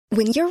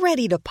When you're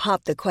ready to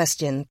pop the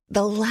question,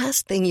 the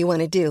last thing you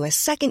want to do is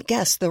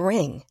second-guess the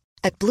ring.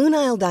 At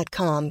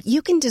BlueNile.com,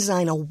 you can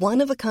design a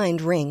one-of-a-kind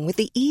ring with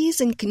the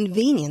ease and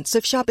convenience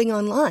of shopping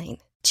online.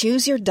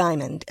 Choose your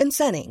diamond and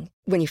setting.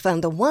 When you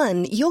find the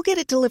one, you'll get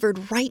it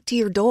delivered right to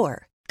your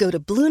door. Go to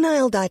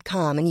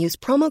BlueNile.com and use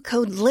promo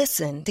code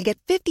LISTEN to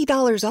get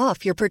 $50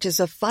 off your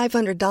purchase of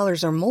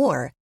 $500 or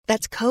more.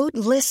 That's code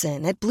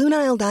LISTEN at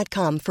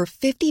BlueNile.com for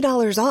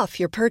 $50 off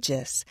your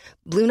purchase.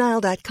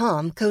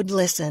 BlueNile.com, code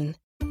LISTEN.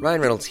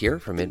 Ryan Reynolds here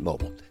from Mint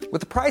Mobile. With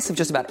the price of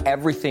just about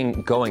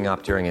everything going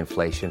up during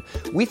inflation,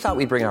 we thought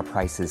we'd bring our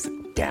prices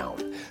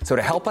down. So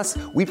to help us,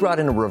 we brought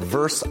in a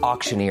reverse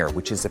auctioneer,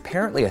 which is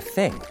apparently a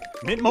thing.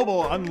 Mint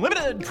Mobile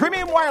Unlimited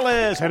Premium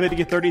Wireless. How to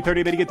get 30,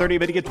 30, bit to get 30,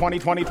 bit to get 20,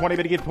 20, 20,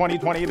 bit to get 20,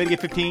 20, bit to get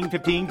 15,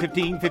 15,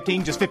 15,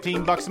 15, just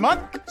 $15 a month?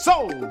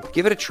 Sold!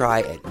 Give it a try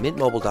at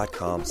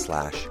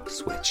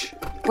mintmobile.com/switch.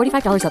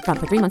 $45 up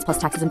front for 3 months plus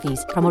taxes and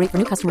fees. Promo rate for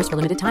new customers for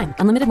limited time.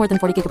 Unlimited more than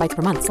 40 gigabytes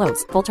per month.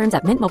 Slows full terms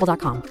at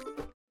mintmobile.com.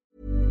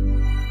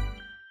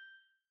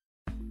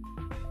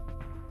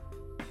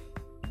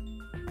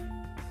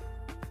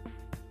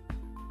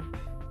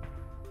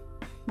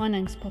 My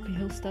name's Poppy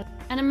Hillstead.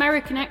 An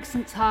American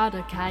accent's hard,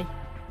 okay?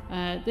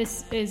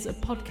 This is a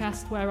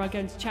podcast where I go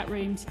into chat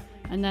rooms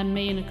and then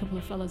me and a couple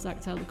of fellas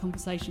act out the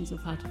conversations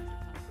I've had.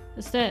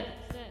 That's it.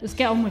 Let's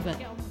get on with it.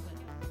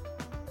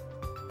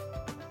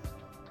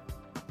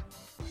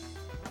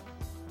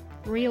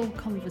 Real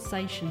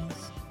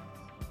conversations.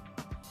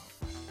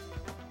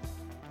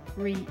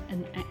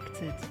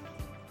 Reenacted.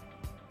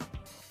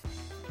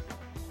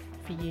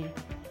 For you.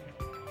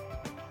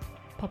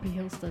 Poppy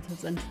Hillstead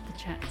has entered the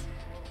chat.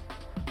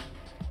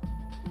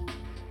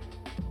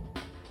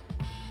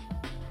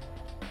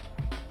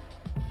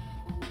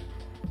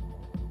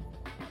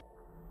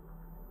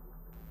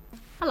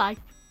 Hello.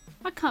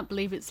 I can't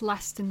believe it's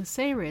last in the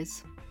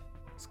series.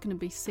 It's going to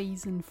be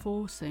season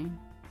 4 soon.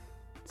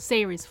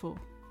 Series 4.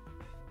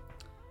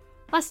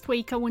 Last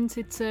week I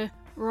wanted to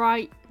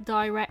write,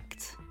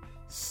 direct,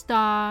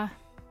 star,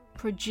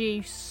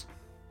 produce,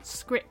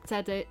 script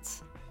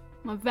edit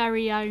my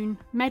very own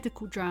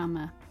medical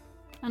drama.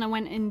 And I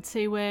went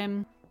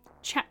into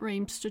chat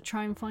rooms to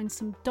try and find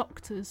some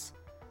doctors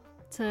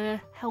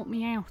to help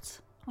me out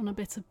on a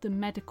bit of the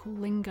medical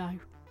lingo.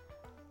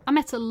 I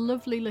met a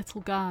lovely little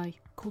guy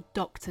called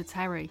Dr.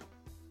 Terry.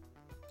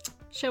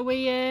 Shall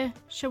we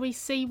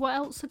see what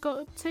else I got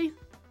up to?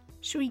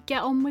 Shall we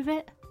get on with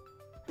it?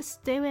 Let's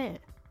do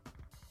it.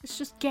 Let's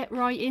just get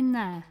right in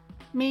there.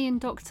 Me and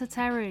Dr.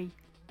 Terry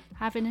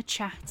having a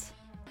chat.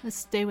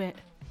 Let's do it.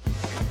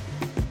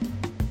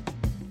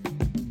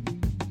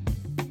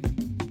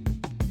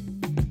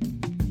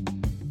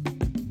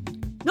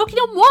 Knocking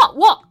on what?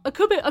 What? A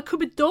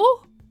cupboard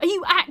door? Are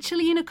you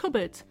actually in a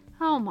cupboard?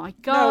 Oh my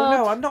god.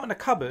 No, I'm not in a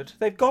cupboard.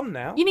 They've gone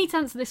now. You need to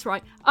answer this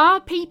right.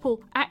 Are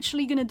people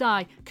actually going to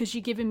die because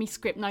you're giving me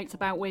script notes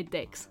about weird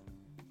dicks?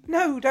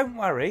 No, don't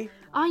worry.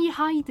 Are you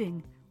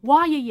hiding?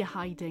 Why are you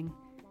hiding?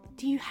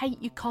 Do you hate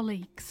your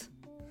colleagues?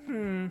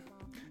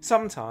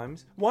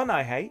 Sometimes. One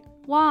I hate.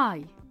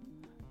 Why?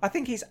 I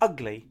think he's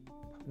ugly.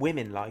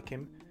 Women like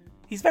him.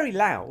 He's very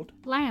loud.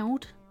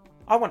 Loud?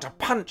 I want to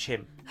punch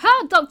him.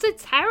 Ha! Dr.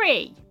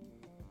 Terry!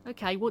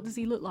 Okay, what does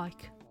he look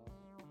like?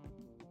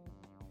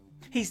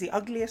 He's the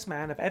ugliest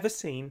man I've ever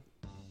seen.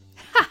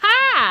 Ha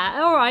ha!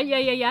 Alright,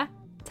 yeah.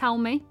 Tell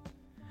me.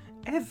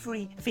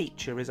 Every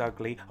feature is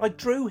ugly. I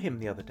drew him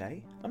the other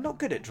day. I'm not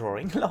good at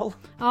drawing, lol.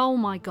 Oh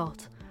my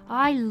god.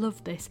 I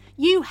love this.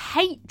 You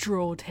hate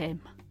drawed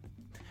him.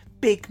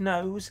 Big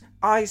nose,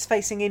 eyes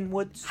facing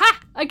inwards.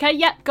 Ha! Okay,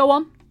 yep, go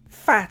on.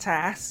 Fat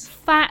ass.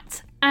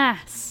 Fat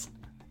ass.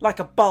 Like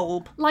a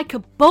bulb. Like a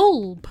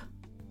bulb.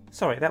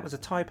 Sorry, that was a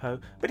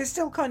typo, but it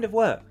still kind of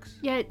works.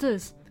 Yeah, it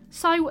does.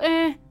 So,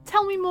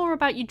 tell me more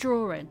about your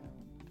drawing.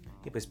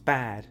 It was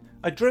bad.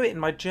 I drew it in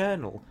my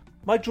journal.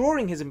 My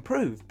drawing has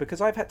improved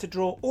because I've had to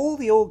draw all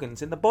the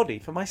organs in the body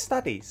for my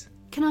studies.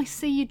 Can I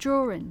see your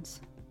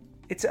drawings?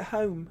 It's at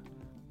home.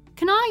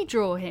 Can I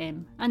draw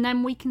him and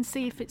then we can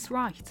see if it's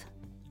right?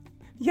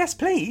 Yes,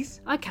 please.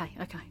 Okay,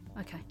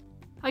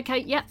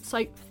 yep,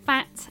 so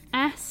fat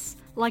ass,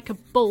 like a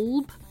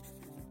bulb.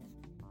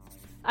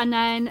 And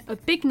then a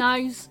big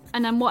nose,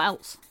 and then what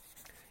else?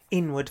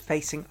 Inward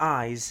facing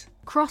eyes.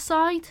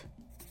 Cross-eyed?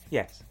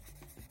 Yes.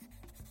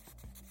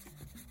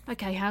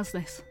 Okay, how's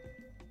this?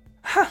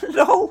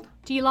 Lol!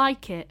 Do you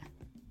like it?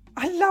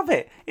 I love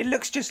it. It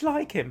looks just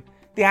like him.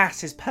 The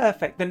ass is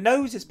perfect. The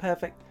nose is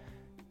perfect.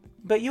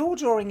 But your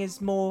drawing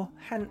is more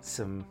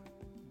handsome.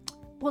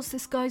 What's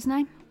this guy's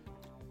name?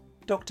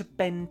 Dr.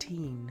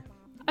 Benteen.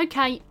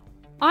 Okay,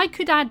 I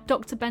could add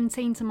Dr.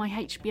 Benteen to my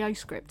HBO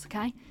script,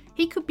 okay?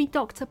 He could be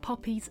Dr.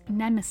 Poppy's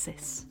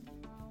nemesis.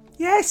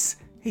 Yes!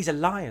 He's a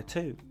liar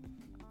too.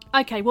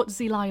 Okay, what does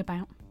he lie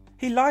about?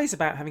 He lies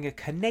about having a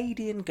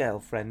Canadian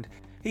girlfriend.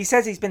 He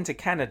says he's been to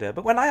Canada,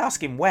 but when I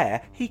ask him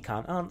where, he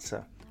can't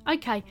answer.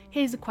 Okay,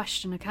 here's a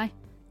question, okay?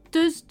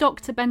 Does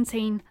Dr.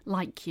 Benteen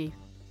like you?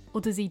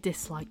 Or does he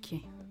dislike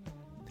you?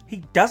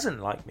 He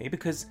doesn't like me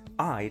because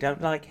I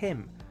don't like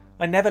him.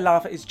 I never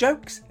laugh at his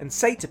jokes and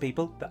say to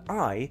people that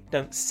I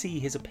don't see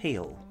his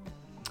appeal.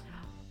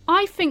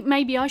 I think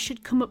maybe I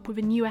should come up with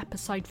a new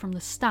episode from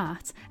the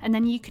start and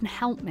then you can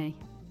help me.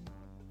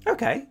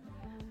 Okay.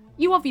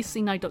 You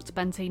obviously know Dr.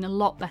 Benteen a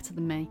lot better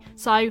than me,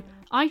 so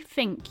I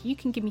think you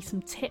can give me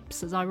some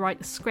tips as I write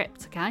the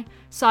script, okay?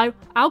 So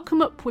I'll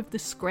come up with the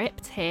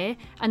script here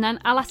and then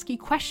I'll ask you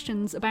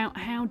questions about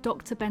how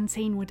Dr.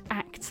 Benteen would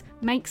act.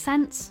 Make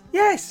sense?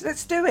 Yes,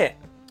 let's do it.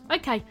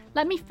 Okay,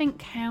 let me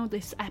think how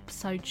this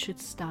episode should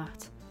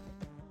start.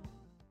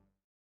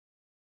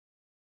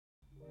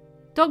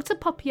 Dr.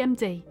 Poppy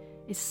MD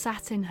is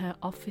sat in her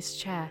office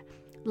chair.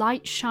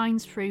 Light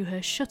shines through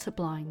her shutter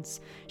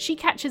blinds. She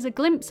catches a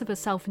glimpse of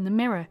herself in the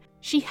mirror.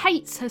 She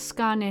hates her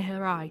scar near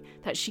her eye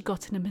that she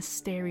got in a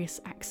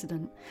mysterious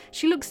accident.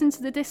 She looks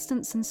into the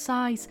distance and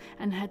sighs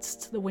and heads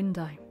to the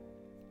window.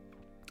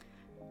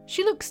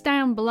 She looks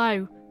down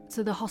below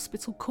to the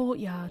hospital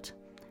courtyard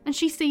and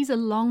she sees a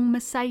long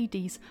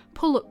Mercedes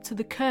pull up to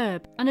the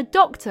curb and a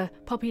doctor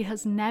Poppy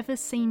has never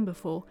seen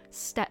before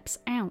steps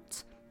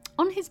out.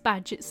 On his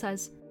badge it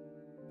says,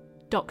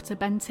 Dr.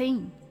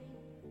 Benteen.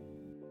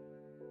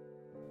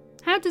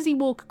 How does he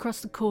walk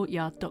across the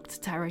courtyard, Dr.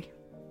 Terry?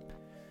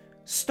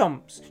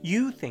 Stomps,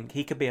 you think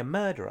he could be a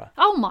murderer?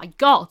 Oh my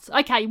god!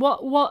 Okay,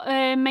 what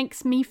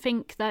makes me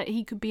think that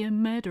he could be a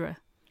murderer?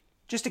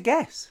 Just a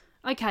guess.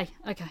 Okay.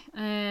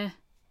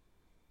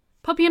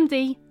 Poppy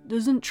MD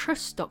doesn't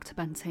trust Dr.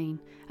 Benteen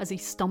as he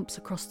stomps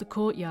across the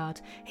courtyard.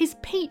 His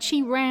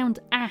peachy round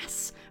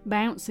ass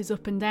bounces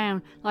up and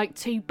down like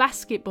two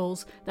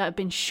basketballs that have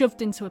been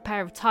shoved into a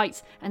pair of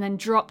tights and then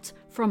dropped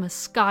from a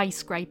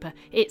skyscraper.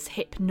 It's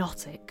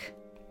hypnotic.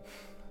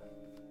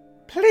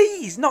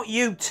 Please, not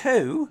you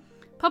too.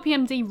 Poppy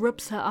MD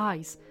rubs her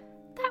eyes.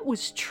 That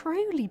was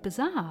truly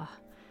bizarre.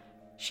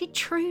 She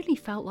truly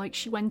felt like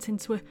she went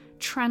into a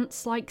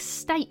trance-like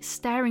state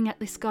staring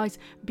at this guy's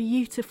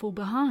beautiful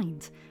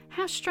behind.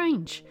 How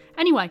strange.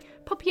 Anyway,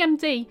 Poppy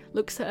MD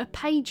looks at a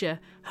pager.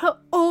 Her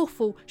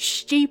awful,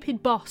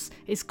 stupid boss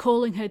is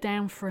calling her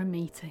down for a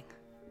meeting.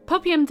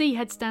 Poppy MD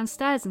heads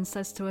downstairs and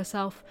says to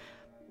herself,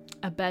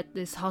 I bet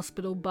this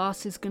hospital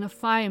boss is going to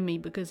fire me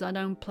because I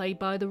don't play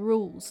by the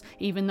rules,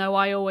 even though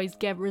I always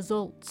get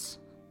results.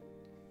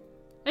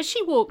 As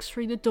she walks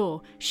through the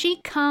door, she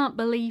can't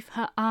believe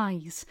her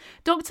eyes.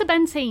 Dr.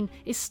 Benteen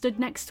is stood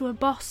next to her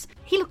boss.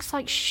 He looks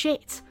like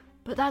shit,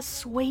 but that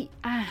sweet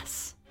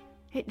ass.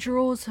 It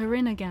draws her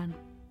in again.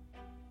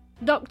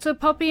 Dr.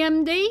 Poppy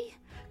MD?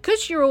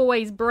 'Cause you're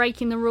always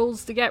breaking the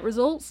rules to get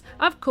results,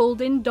 I've called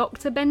in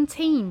Dr.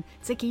 Benteen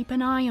to keep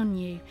an eye on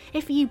you.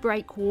 If you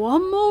break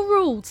one more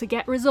rule to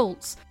get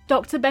results,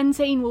 Dr.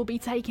 Benteen will be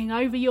taking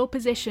over your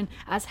position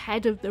as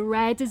head of the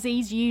rare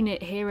disease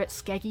unit here at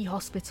Skeggy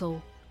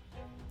Hospital.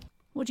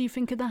 What do you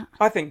think of that?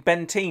 I think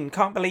Benteen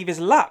can't believe his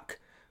luck.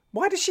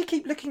 Why does she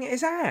keep looking at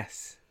his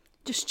ass?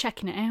 Just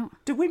checking it out.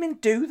 Do women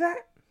do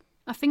that?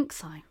 I think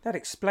so. That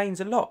explains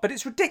a lot, but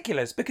it's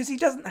ridiculous because he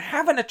doesn't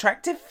have an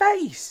attractive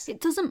face. It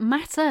doesn't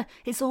matter.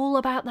 It's all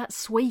about that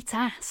sweet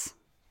ass.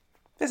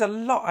 There's a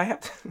lot I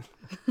have to...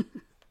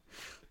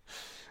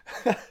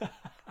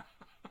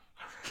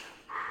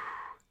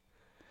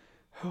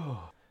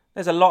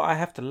 There's a lot I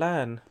have to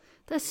learn.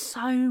 There's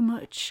so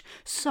much,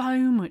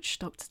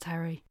 Dr.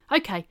 Terry.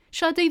 Okay,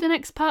 shall I do the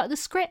next part of the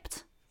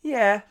script?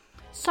 Yeah.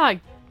 So,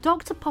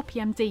 Dr. Poppy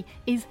MD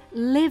is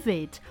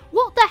livid.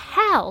 What the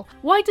hell?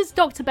 Why does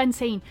Dr.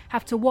 Benteen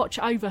have to watch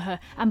over her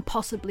and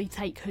possibly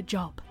take her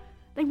job?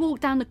 They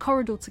walk down the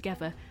corridor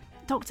together.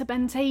 Dr.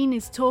 Benteen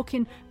is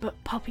talking,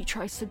 but Poppy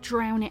tries to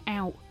drown it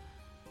out.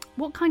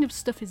 What kind of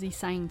stuff is he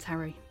saying,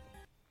 Terry?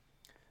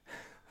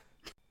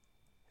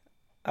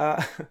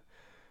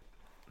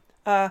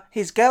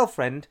 His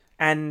girlfriend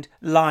and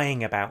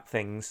lying about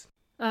things.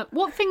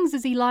 What things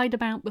has he lied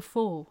about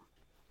before?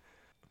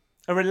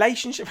 A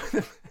relationship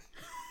with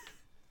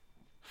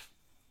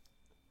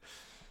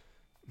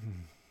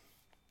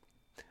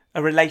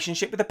a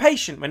relationship with a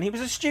patient when he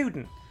was a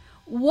student.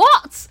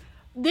 What?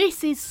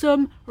 This is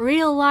some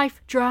real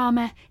life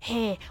drama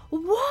here.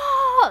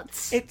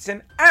 What? It's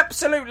an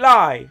absolute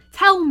lie.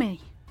 Tell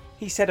me.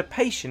 He said a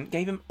patient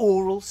gave him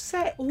oral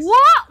sex.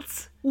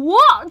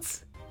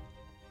 What?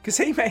 Because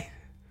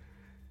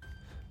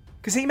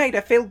he made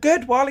her feel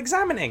good while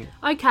examining.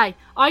 Okay,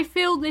 I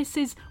feel this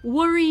is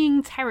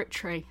worrying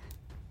territory.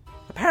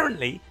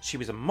 Apparently, she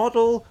was a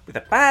model with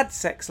a bad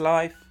sex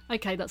life.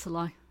 Okay, that's a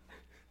lie.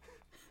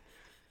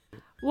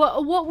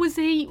 What was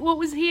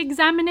he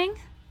examining?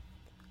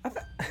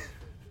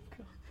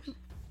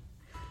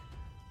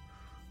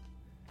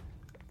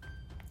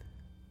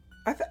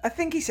 I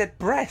think he said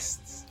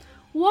breasts.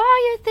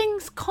 Why are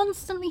things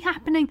constantly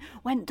happening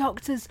when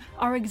doctors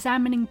are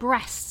examining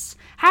breasts?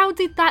 How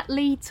did that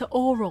lead to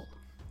oral?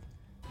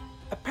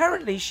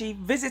 Apparently she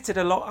visited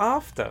a lot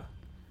after.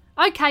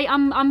 Okay,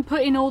 I'm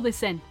putting all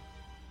this in.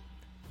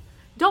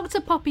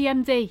 Dr. Poppy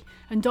MD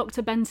and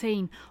Dr.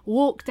 Benteen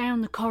walk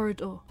down the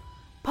corridor.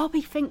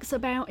 Poppy thinks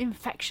about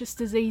infectious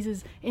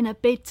diseases in a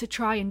bid to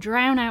try and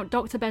drown out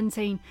Dr.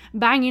 Benteen,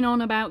 banging on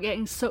about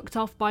getting sucked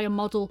off by a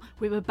model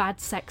with a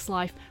bad sex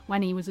life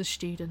when he was a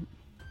student.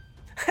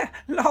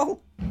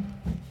 Lol.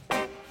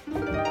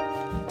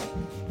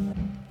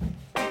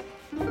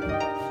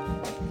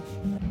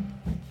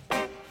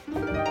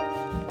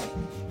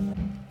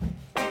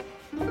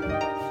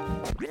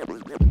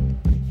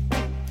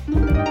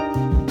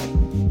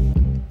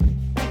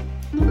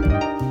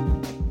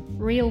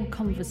 Real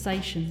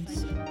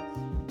conversations.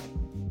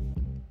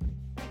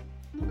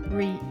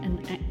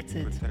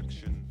 Reenacted.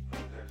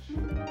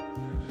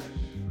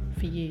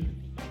 For you.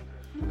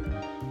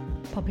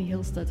 Poppy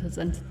Hillstead has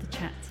entered the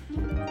chat.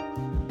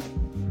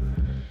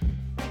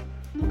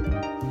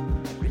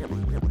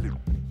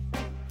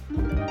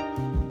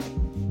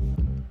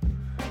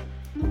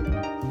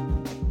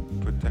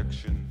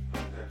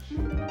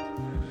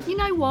 You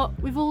know what?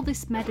 With all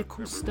this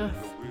medical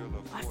stuff,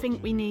 I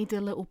think we need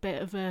a little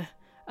bit of a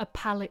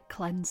palate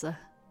cleanser.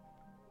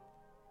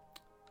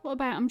 What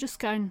about I'm just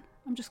going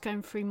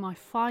through my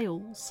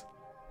files,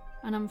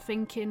 and I'm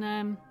thinking,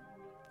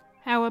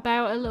 how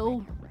about a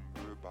little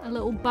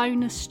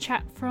bonus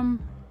chat from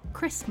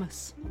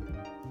Christmas?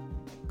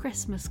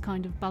 Christmas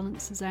kind of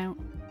balances out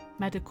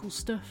medical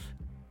stuff,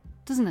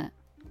 doesn't it?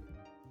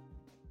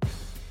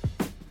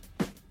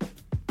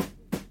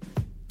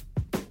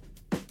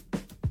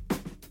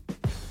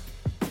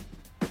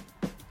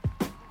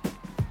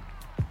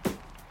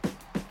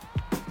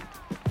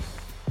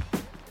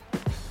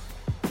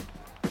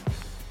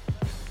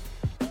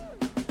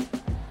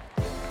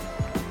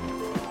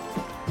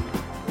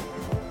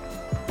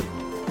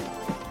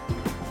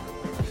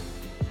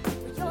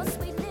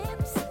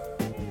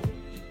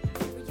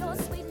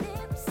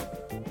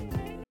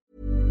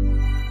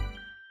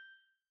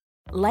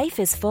 Life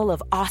is full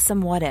of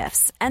awesome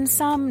what-ifs, and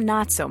some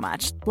not so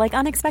much, like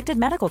unexpected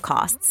medical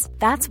costs.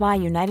 That's why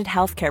United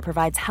Healthcare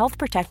provides Health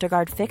Protector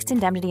Guard fixed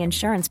indemnity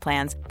insurance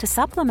plans to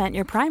supplement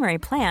your primary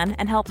plan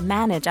and help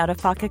manage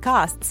out-of-pocket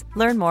costs.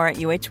 Learn more at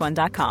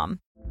uh1.com.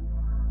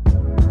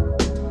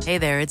 Hey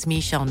there, it's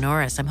Michelle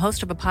Norris. I'm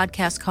host of a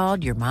podcast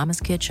called Your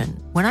Mama's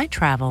Kitchen. When I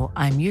travel,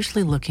 I'm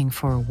usually looking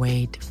for a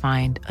way to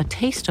find a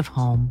taste of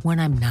home when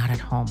I'm not at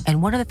home.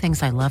 And one of the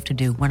things I love to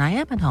do when I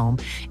am at home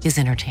is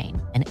entertain.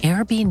 And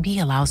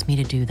Airbnb allows me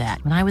to do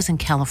that. When I was in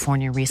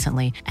California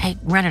recently, I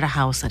rented a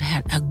house that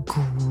had a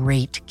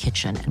great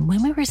kitchen. And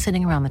when we were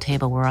sitting around the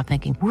table, we were all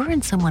thinking, we're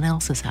in someone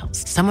else's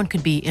house. Someone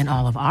could be in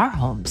all of our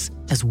homes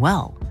as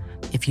well.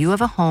 If you have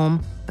a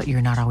home, but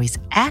you're not always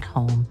at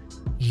home,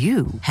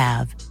 you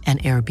have an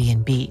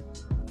Airbnb.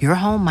 Your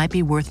home might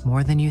be worth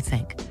more than you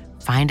think.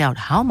 Find out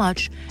how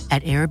much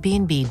at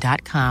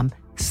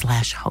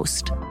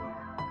airbnb.com/host.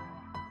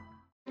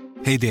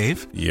 Hey,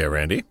 Dave. Yeah,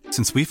 Randy.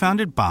 Since we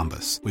founded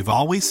Bombas, we've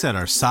always said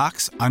our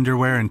socks,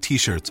 underwear, and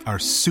T-shirts are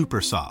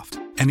super soft.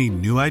 Any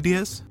new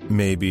ideas?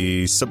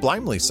 Maybe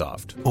sublimely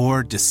soft.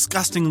 Or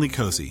disgustingly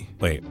cozy.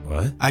 Wait,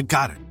 what? I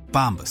got it.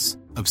 Bombas.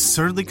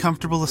 Absurdly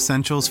comfortable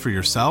essentials for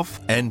yourself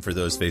and for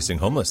those facing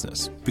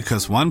homelessness.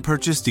 Because one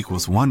purchased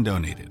equals one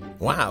donated.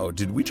 Wow,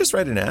 did we just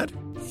write an ad?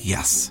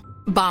 Yes.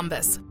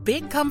 Bombas.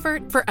 Big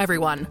comfort for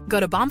everyone. Go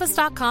to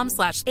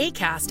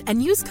bombas.com/ACAST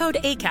and use code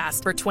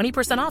ACAST for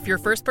 20% off your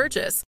first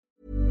purchase.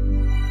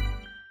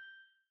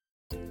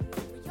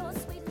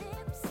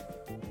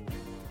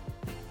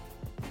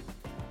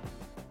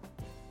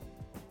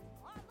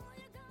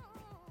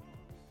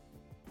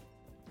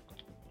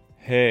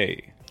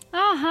 Hey.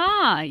 Ah,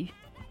 hi.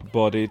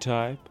 Body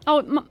type?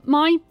 Oh,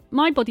 my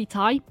body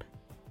type.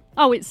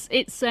 Oh, it's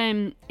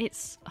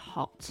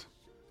hot,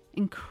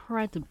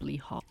 incredibly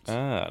hot.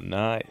 Ah,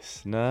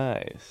 nice.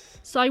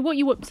 So, what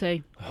you up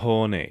to?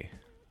 Horny.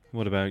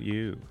 What about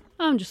you?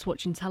 I'm just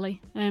watching telly.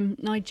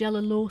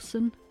 Nigella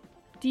Lawson.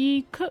 Do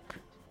you cook?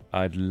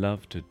 I'd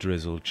love to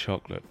drizzle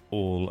chocolate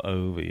all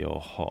over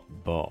your hot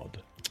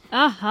bod.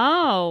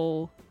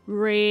 Oh,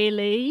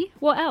 really?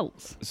 What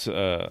else?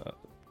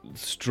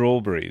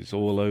 Strawberries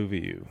all over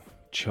you.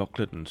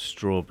 Chocolate and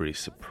strawberry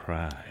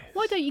surprise.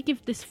 Why don't you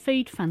give this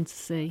food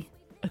fantasy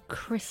a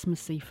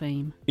Christmassy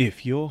theme?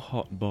 If your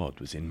hot bod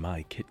was in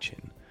my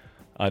kitchen,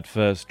 I'd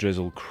first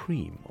drizzle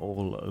cream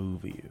all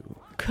over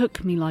you.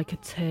 Cook me like a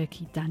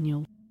turkey,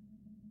 Daniel.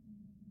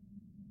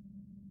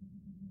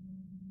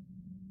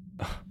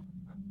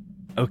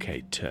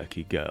 Okay,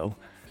 turkey girl.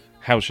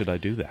 How should I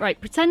do that?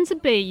 Right, pretend to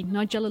be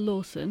Nigella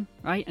Lawson,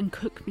 right, and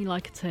cook me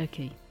like a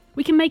turkey.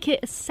 We can make it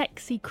a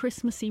sexy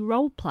Christmassy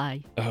role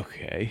play.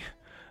 Okay.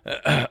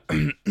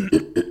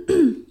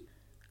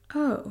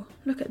 Oh,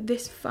 look at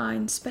this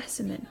fine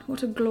specimen.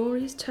 What a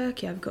glorious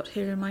turkey I've got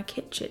here in my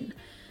kitchen.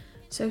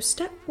 So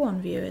step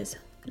one, viewers.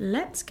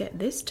 Let's get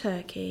this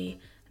turkey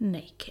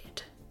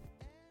naked.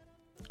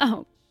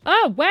 Oh,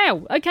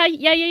 wow. Okay,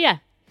 yeah.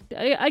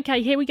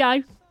 Okay, here we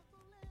go.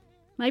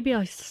 Maybe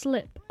I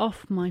slip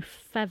off my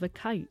feather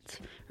coat,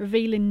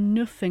 revealing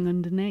nothing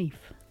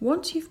underneath.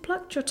 Once you've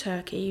plucked your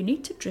turkey, you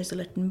need to drizzle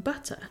it in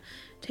butter.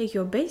 Take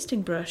your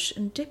basting brush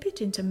and dip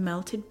it into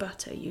melted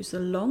butter. Use the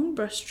long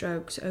brush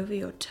strokes over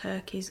your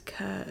turkey's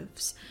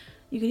curves.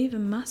 You can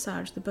even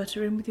massage the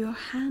butter in with your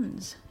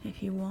hands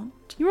if you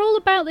want. You're all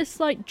about this,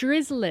 like,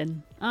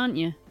 drizzling, aren't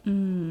you?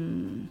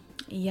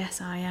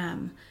 Yes, I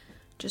am.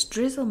 Just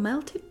drizzle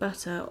melted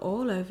butter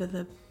all over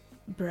the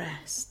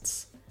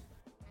breasts.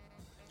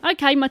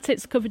 Okay, my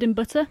tits are covered in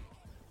butter.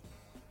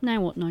 Now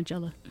what,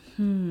 Nigella?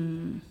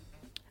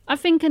 I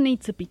think I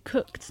need to be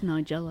cooked,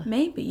 Nigella.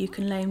 Maybe you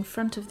can lay in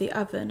front of the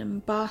oven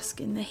and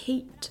bask in the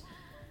heat.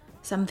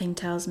 Something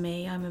tells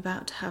me I'm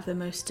about to have the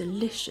most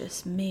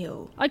delicious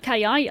meal.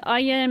 Okay,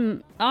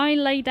 I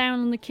lay down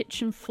on the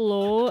kitchen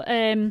floor,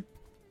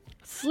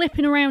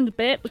 slipping around a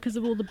bit because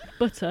of all the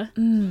butter.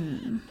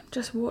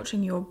 Just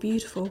watching your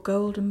beautiful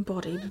golden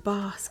body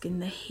bask in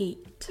the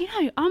heat. You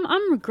know,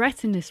 I'm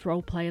regretting this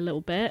roleplay a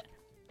little bit.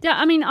 Yeah,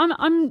 I mean,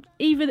 I'm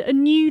either a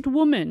nude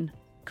woman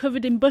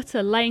covered in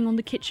butter laying on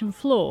the kitchen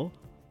floor,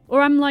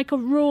 or I'm like a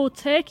raw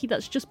turkey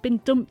that's just been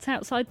dumped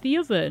outside the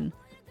oven.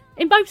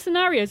 In both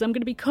scenarios, I'm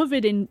going to be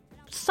covered in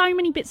so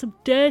many bits of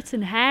dirt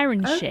and hair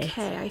and shit.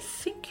 Okay, I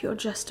think you're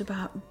just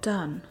about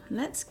done.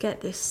 Let's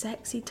get this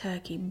sexy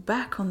turkey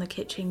back on the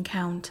kitchen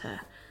counter.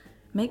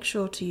 Make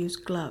sure to use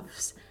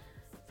gloves.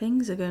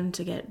 Things are going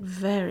to get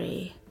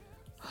very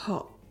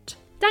hot.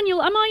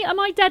 Daniel, am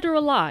I dead or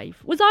alive?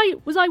 Was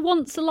I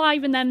once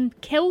alive and then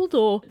killed,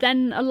 or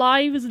then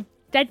alive as a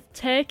dead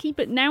turkey,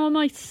 but now am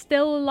I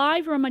still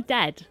alive or am I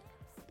dead?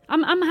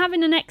 I'm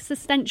having an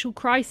existential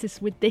crisis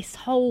with this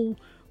whole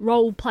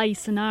role-play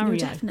scenario. You're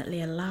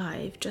definitely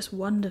alive, just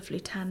wonderfully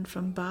tanned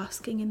from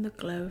basking in the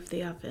glow of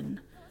the oven.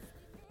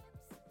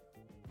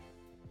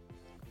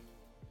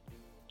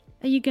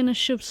 Are you going to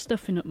shove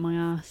stuffing up my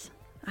arse?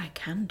 I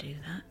can do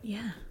that,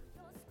 yeah.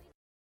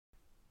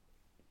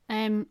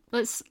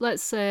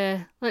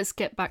 Let's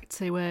get back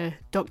to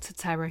Dr.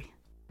 Terry.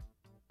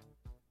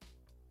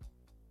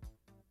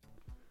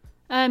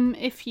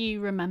 If you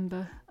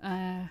remember,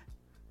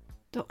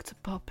 Dr.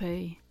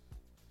 Poppy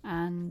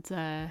and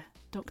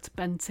Dr.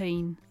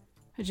 Benteen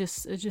are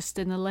just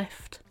in the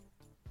lift,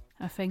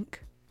 I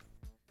think.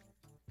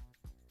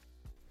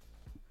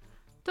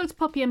 Dr.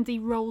 Poppy MD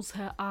rolls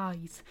her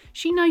eyes.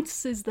 She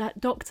notices that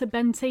Dr.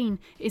 Benteen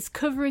is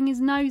covering his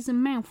nose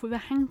and mouth with a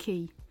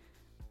hanky.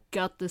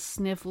 "Got the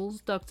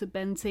sniffles, Dr.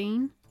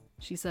 Benteen?"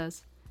 she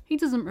says. He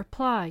doesn't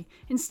reply.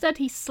 Instead,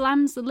 he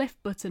slams the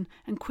lift button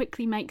and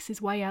quickly makes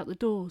his way out the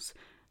doors.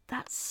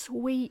 That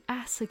sweet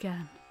ass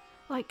again.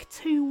 Like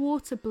 2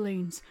 water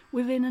balloons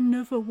within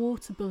another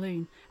water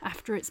balloon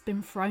after it's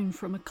been thrown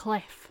from a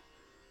cliff.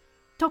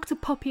 Dr.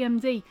 Poppy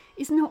MD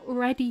is not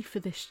ready for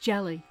this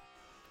jelly.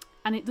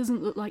 And it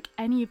doesn't look like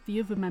any of the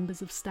other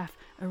members of staff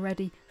are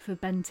ready for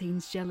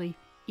Benteen's jelly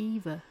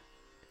either.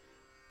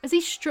 As he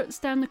struts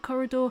down the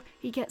corridor,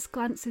 he gets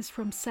glances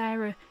from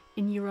Sarah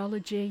in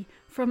urology,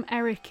 from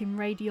Eric in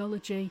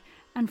radiology,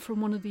 and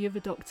from one of the other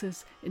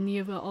doctors in the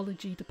other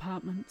ology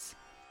departments.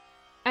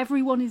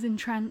 Everyone is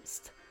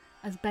entranced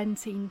as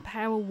Benteen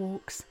power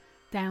walks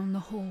down the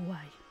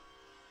hallway.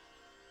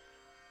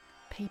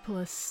 People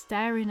are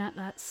staring at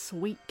that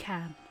sweet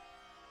can.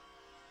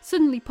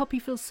 Suddenly, Poppy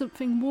feels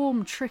something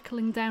warm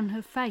trickling down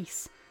her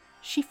face.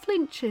 She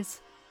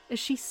flinches as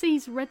she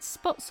sees red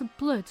spots of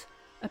blood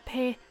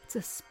appear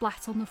to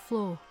splat on the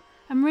floor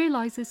and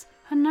realises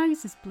her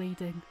nose is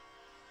bleeding.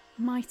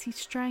 Mighty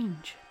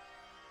strange.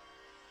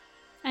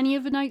 Any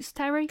other notes,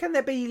 Terry? Can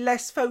there be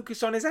less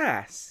focus on his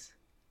ass?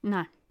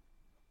 No.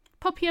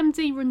 Poppy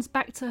MD runs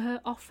back to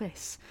her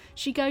office.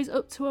 She goes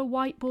up to a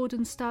whiteboard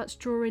and starts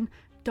drawing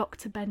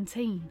Dr.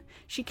 Benteen.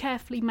 She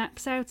carefully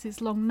maps out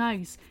his long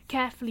nose,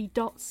 carefully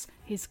dots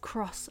his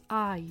cross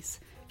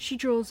eyes. She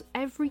draws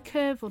every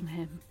curve on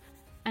him,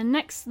 and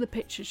next to the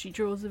picture she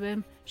draws of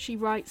him, she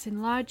writes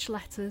in large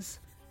letters,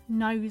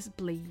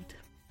 "Nosebleed."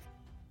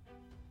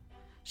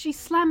 She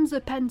slams her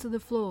pen to the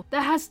floor.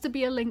 There has to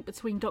be a link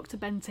between Dr.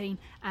 Benteen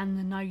and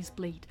the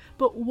nosebleed,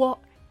 but what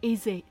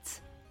is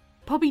it?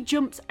 Poppy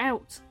jumps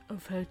out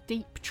of her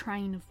deep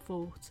train of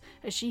thought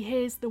as she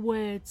hears the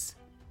words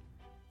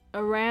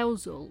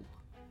arousal.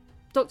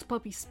 Dr.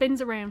 Poppy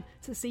spins around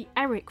to see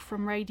Eric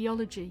from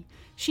radiology.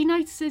 She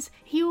notices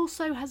he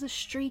also has a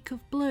streak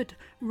of blood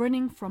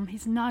running from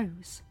his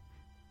nose.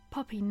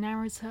 Poppy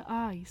narrows her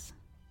eyes.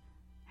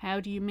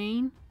 "How do you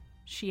mean?"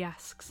 she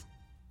asks.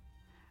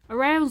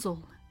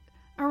 "Arousal.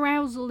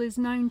 Arousal is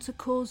known to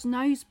cause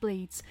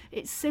nosebleeds.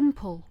 It's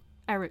simple,"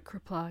 Eric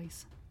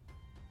replies.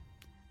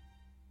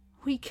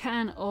 "We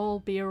can all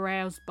be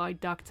aroused by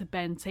Dr.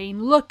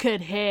 Benteen. Look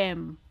at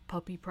him,"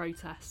 Poppy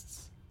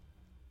protests.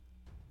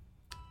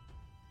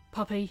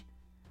 Poppy,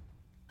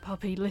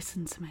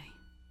 listen to me.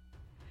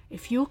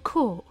 If you're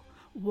caught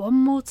one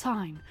more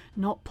time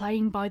not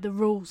playing by the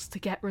rules to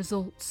get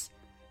results,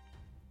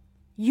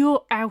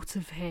 you're out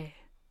of here.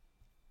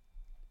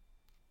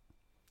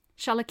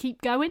 Shall I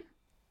keep going?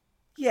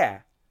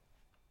 Yeah.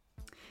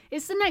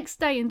 It's the next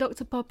day and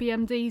Dr. Poppy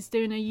MD's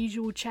doing her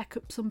usual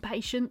checkups on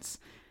patients.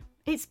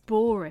 It's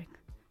boring.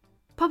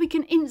 Poppy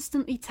can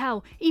instantly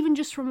tell, even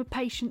just from a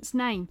patient's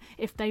name,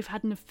 if they've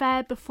had an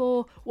affair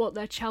before, what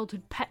their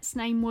childhood pet's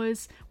name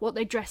was, what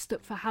they dressed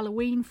up for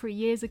Halloween 3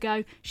 years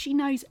ago. She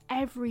knows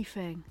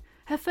everything.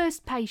 Her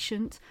first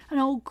patient, an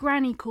old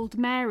granny called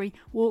Mary,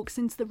 walks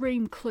into the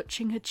room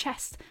clutching her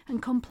chest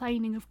and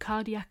complaining of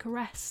cardiac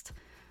arrest.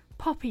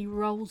 Poppy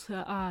rolls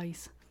her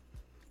eyes.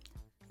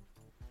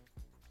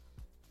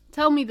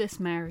 Tell me this,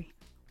 Mary.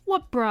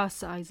 What bra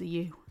size are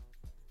you?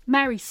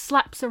 Mary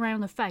slaps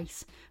around her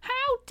face.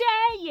 How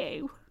dare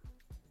you?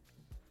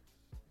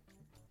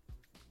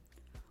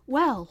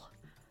 Well,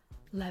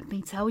 let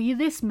me tell you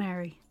this,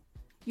 Mary.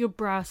 Your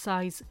bra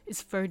size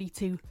is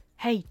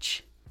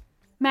 32H.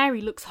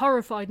 Mary looks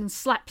horrified and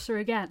slaps her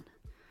again.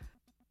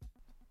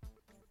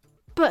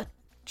 But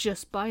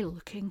just by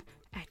looking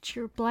at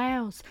your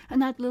blouse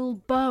and that little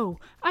bow,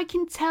 I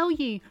can tell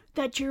you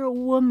that you're a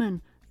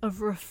woman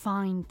of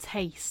refined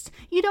taste.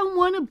 You don't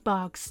want a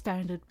bog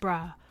standard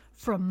bra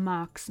from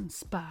Marks and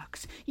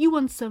Sparks. You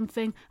want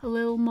something a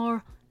little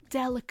more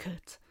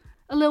delicate,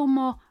 a little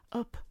more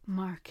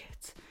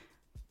upmarket.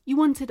 You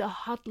wanted a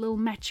hot little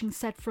matching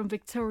set from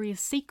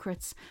Victoria's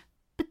Secrets,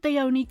 but they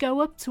only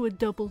go up to a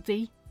double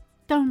D,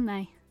 don't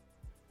they?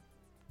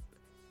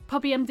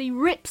 Poppy MD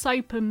rips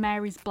open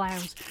Mary's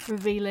blouse,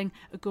 revealing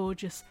a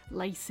gorgeous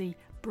lacy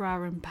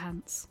bra and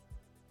pants.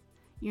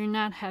 You're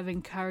not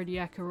having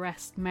cardiac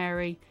arrest,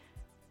 Mary.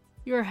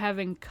 You're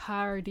having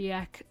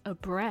cardiac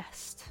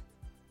abreast.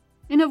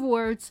 In other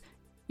words,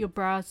 your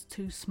bra's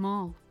too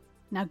small.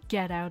 Now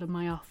get out of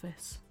my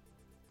office.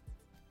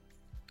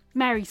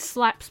 Mary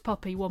slaps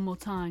Poppy one more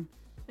time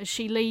as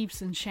she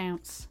leaves and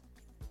shouts,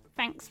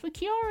 Thanks for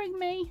curing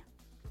me.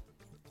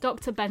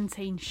 Dr.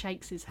 Benteen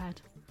shakes his head.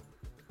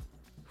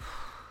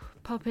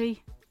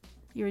 Poppy,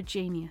 you're a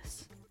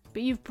genius,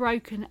 but you've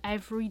broken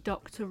every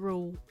doctor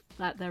rule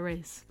that there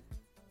is.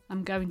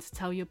 I'm going to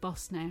tell your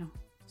boss now,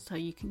 so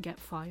you can get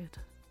fired.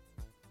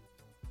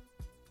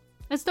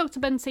 As Dr.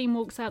 Benteen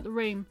walks out the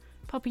room,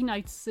 Poppy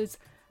notices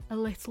a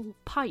little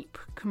pipe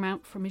come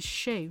out from his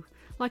shoe,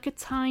 like a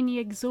tiny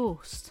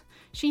exhaust.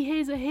 She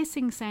hears a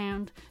hissing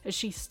sound as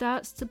she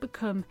starts to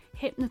become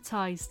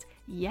hypnotised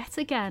yet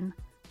again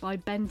by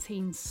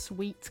Benteen's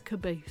sweet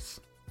caboose.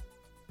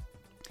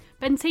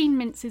 Benteen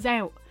minces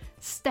out,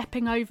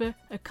 stepping over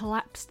a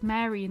collapsed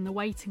Mary in the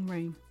waiting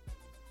room.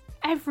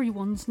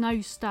 Everyone's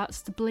nose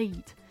starts to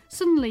bleed.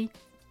 Suddenly,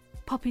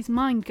 Poppy's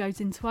mind goes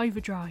into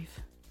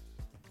overdrive.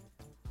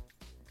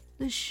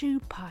 The shoe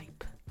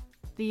pipe,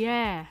 the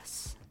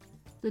ass,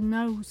 the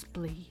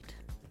nosebleed.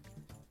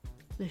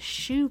 The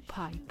shoe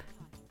pipe,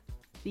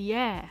 the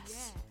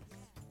ass,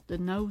 the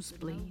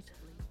nosebleed.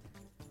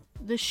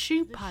 The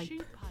shoe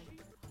pipe,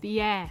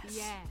 the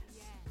ass,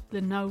 the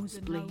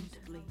nosebleed.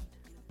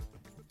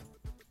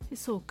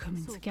 It's all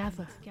coming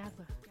together.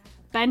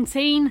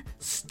 Benteen,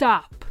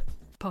 stop!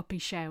 Poppy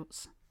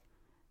shouts.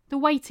 The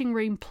waiting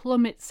room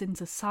plummets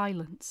into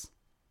silence.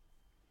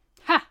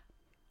 Ha!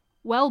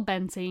 Well,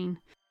 Benteen,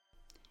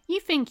 you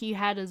think you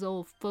had us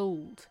all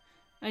fooled,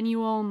 and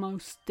you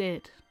almost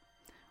did.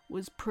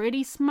 Was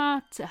pretty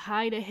smart to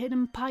hide a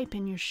hidden pipe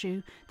in your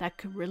shoe that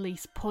could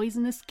release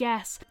poisonous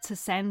gas to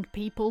send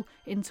people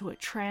into a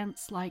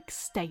trance-like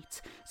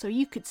state so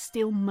you could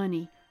steal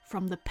money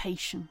from the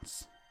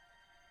patients.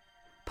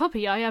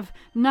 Poppy, I have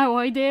no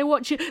idea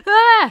what you...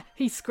 Ah!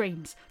 He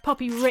screams.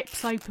 Poppy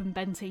rips open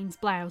Benteen's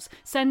blouse,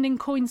 sending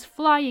coins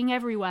flying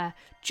everywhere,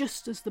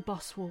 just as the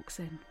boss walks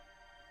in.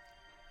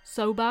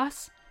 So,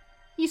 boss,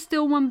 you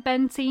still want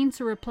Benteen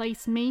to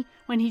replace me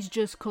when he's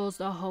just caused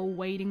a whole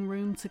waiting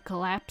room to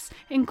collapse,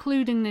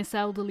 including this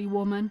elderly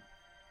woman?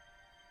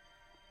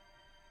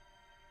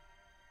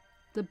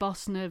 The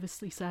boss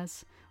nervously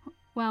says,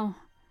 Well,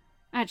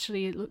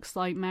 actually it looks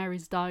like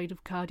Mary's died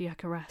of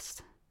cardiac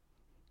arrest.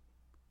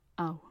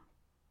 Oh.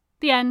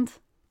 The end.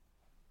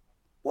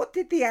 What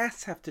did the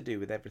ass have to do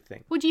with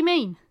everything? What do you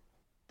mean?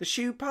 The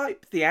shoe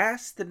pipe, the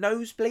ass, the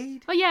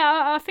nosebleed? Oh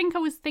yeah, I think I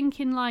was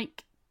thinking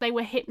like they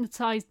were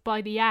hypnotised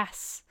by the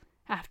ass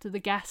after the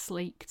gas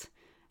leaked,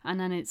 and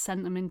then it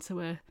sent them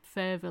into a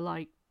further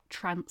like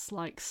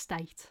trance-like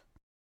state.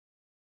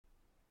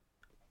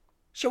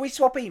 Shall we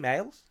swap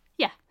emails?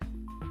 Yeah.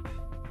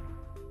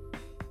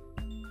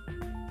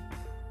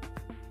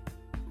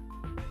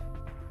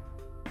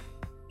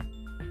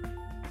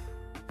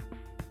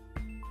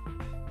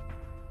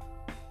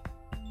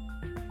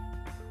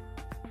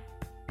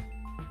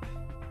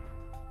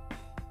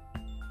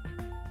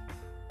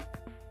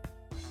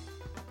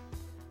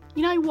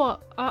 You know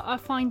what? I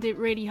find it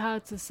really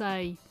hard to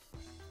say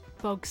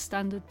bog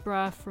standard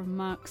bra from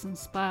Marks and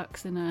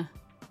Sparks in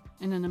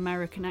an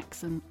American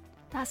accent.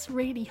 That's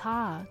really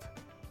hard.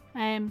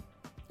 There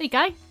you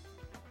go.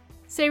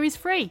 Series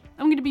 3.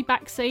 I'm going to be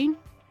back soon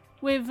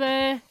with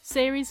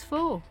Series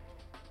 4.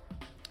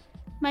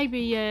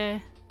 Maybe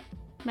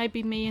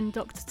me and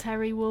Dr.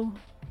 Terry will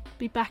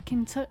be back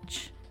in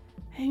touch.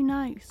 Who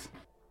knows?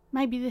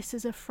 Maybe this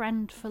is a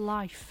friend for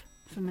life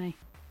for me.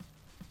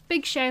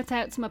 Big shout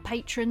out to my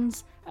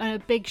patrons,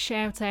 and a big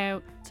shout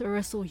out to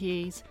Russell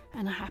Hughes,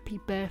 and a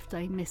happy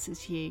birthday, Mrs.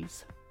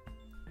 Hughes.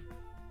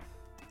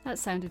 That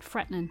sounded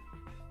threatening.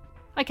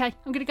 Okay,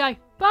 I'm gonna go.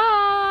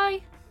 Bye!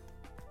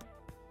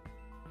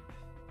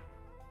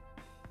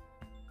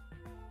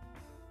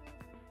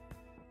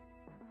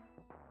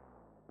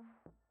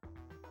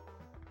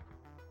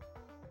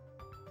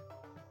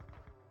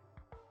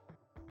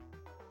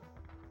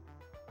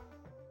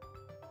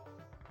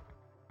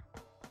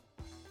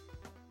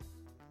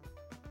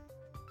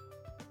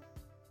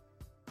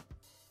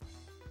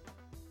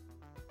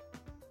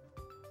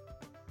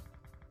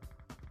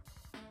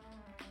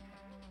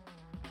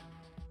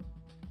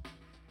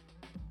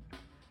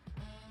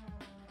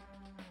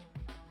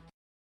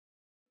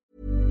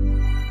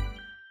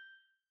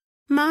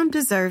 Mom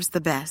deserves the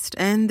best,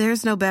 and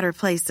there's no better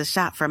place to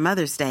shop for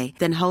Mother's Day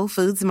than Whole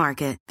Foods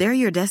Market. They're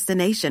your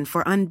destination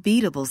for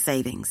unbeatable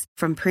savings,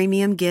 from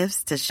premium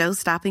gifts to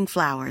show-stopping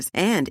flowers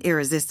and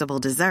irresistible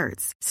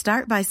desserts.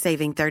 Start by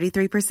saving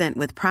 33%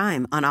 with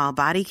Prime on all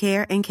body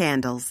care and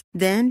candles.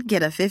 Then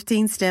get a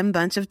 15-stem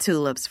bunch of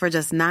tulips for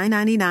just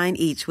 $9.99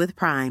 each with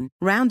Prime.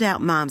 Round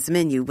out Mom's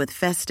menu with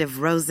festive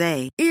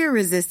rosé,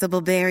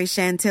 irresistible berry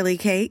chantilly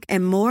cake,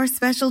 and more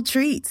special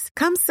treats.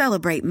 Come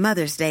celebrate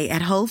Mother's Day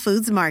at Whole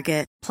Foods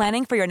Market.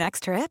 Planning for your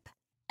next trip?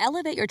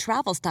 Elevate your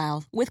travel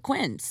style with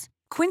Quince.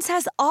 Quince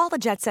has all the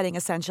jet-setting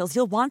essentials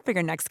you'll want for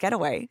your next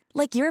getaway,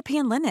 like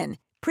European linen,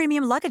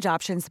 premium luggage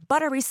options,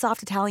 buttery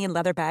soft Italian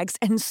leather bags,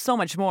 and so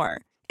much more.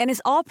 And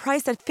is all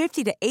priced at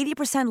 50 to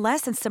 80%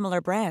 less than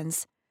similar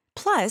brands.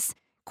 Plus,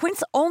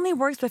 Quince only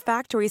works with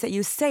factories that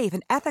use safe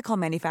and ethical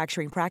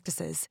manufacturing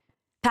practices.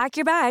 Pack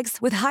your bags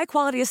with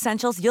high-quality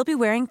essentials you'll be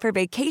wearing for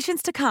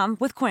vacations to come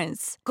with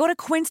Quince. Go to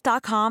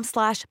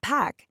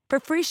quince.com/pack for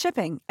free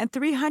shipping and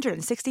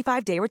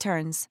 365-day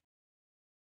returns.